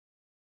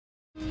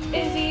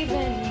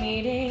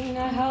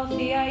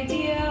healthy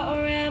idea,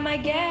 or am I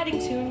getting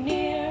too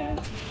near?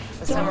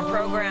 The summer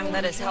program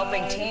that is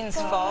helping teens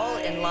fall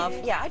in love.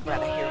 Yeah, I'd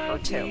rather hear her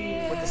too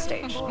with the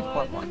stage.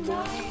 One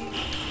more.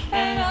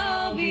 And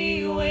I'll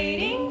be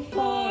waiting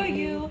for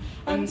you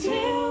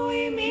until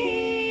we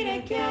meet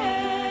again.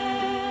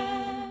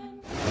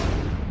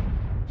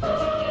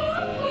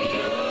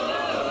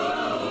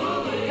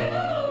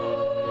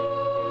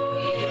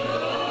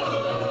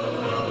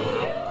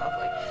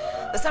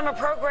 The summer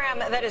program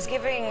that is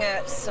giving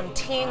some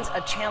teens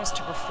a chance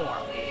to perform.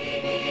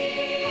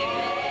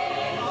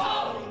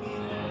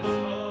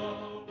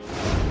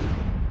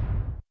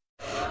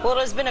 Well,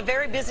 it has been a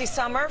very busy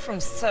summer for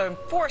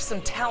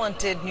some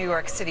talented New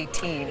York City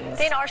teens.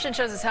 Dana Arshan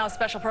shows us how a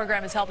special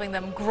program is helping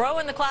them grow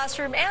in the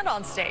classroom and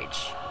on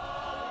stage.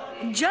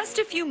 Just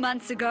a few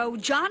months ago,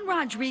 John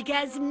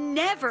Rodriguez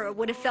never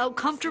would have felt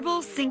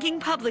comfortable singing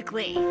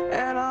publicly.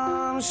 And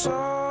I'm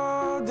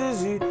so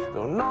dizzy,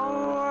 don't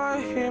know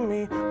what hit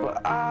me,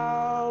 but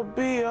I'll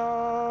be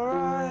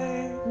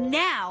alright.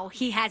 Now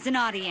he has an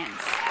audience.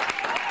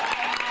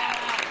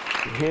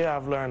 Here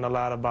I've learned a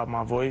lot about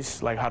my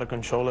voice, like how to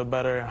control it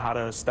better and how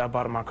to step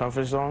out of my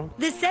comfort zone.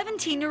 The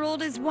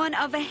 17-year-old is one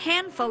of a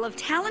handful of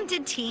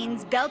talented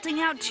teens belting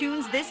out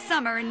tunes this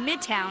summer in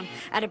Midtown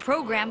at a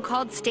program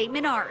called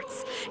Statement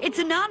Arts. It's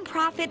a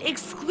nonprofit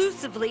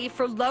exclusively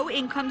for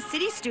low-income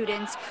city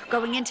students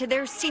going into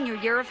their senior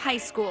year of high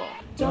school.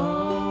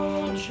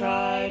 Don't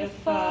try to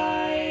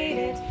fight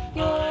it,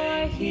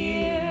 you're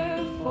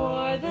here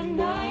for the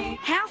night.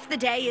 Half the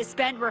day is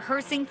spent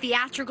rehearsing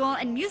theatrical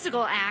and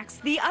musical acts.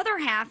 The other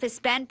half is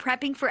spent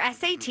prepping for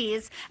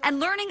SATs and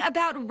learning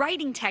about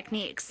writing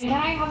techniques. Can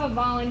I have a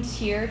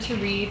volunteer to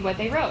read what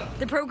they wrote?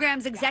 The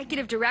program's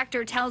executive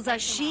director tells us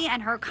she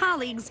and her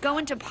colleagues go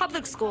into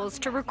public schools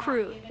to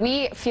recruit.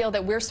 We feel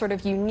that we're sort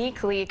of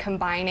uniquely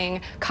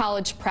combining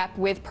college prep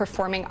with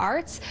performing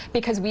arts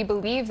because we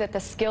believe that the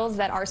skills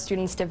that our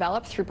students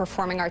develop through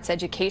performing arts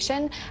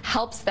education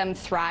helps them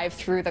thrive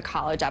through the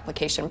college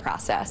application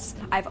process.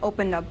 I've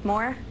opened up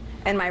more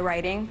in my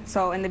writing.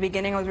 So in the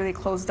beginning I was really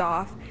closed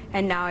off,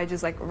 and now I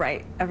just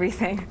write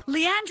everything.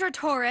 Leandra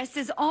Torres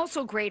is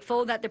also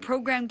grateful that the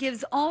program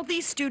gives all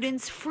these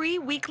students free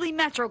weekly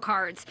Metro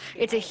cards.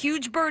 It's a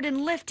huge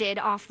burden lifted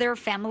off their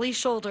family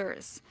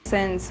shoulders.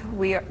 Since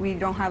we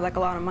don't have a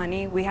lot of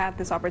money, we have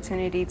this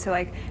opportunity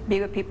to be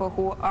with people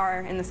who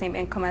are in the same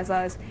income as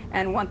us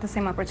and want the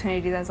same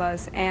opportunities as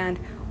us, and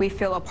we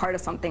feel a part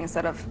of something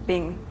instead of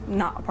being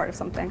not a part of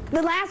something.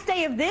 The last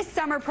day of this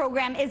summer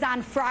program is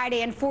on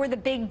Friday, and for the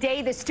big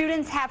day, the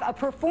students have a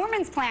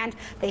performance planned.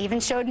 They even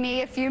showed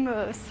me a few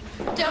moves.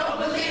 Don't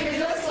believe me,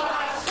 just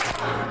watch.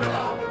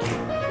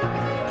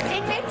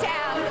 In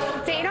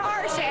Midtown, Dana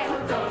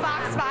Arshan,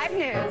 Fox 5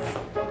 News.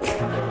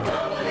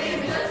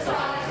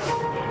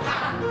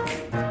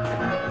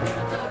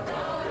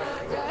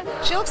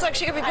 She looks like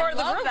she could be part of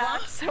the group.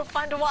 That. So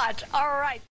fun to watch. All right.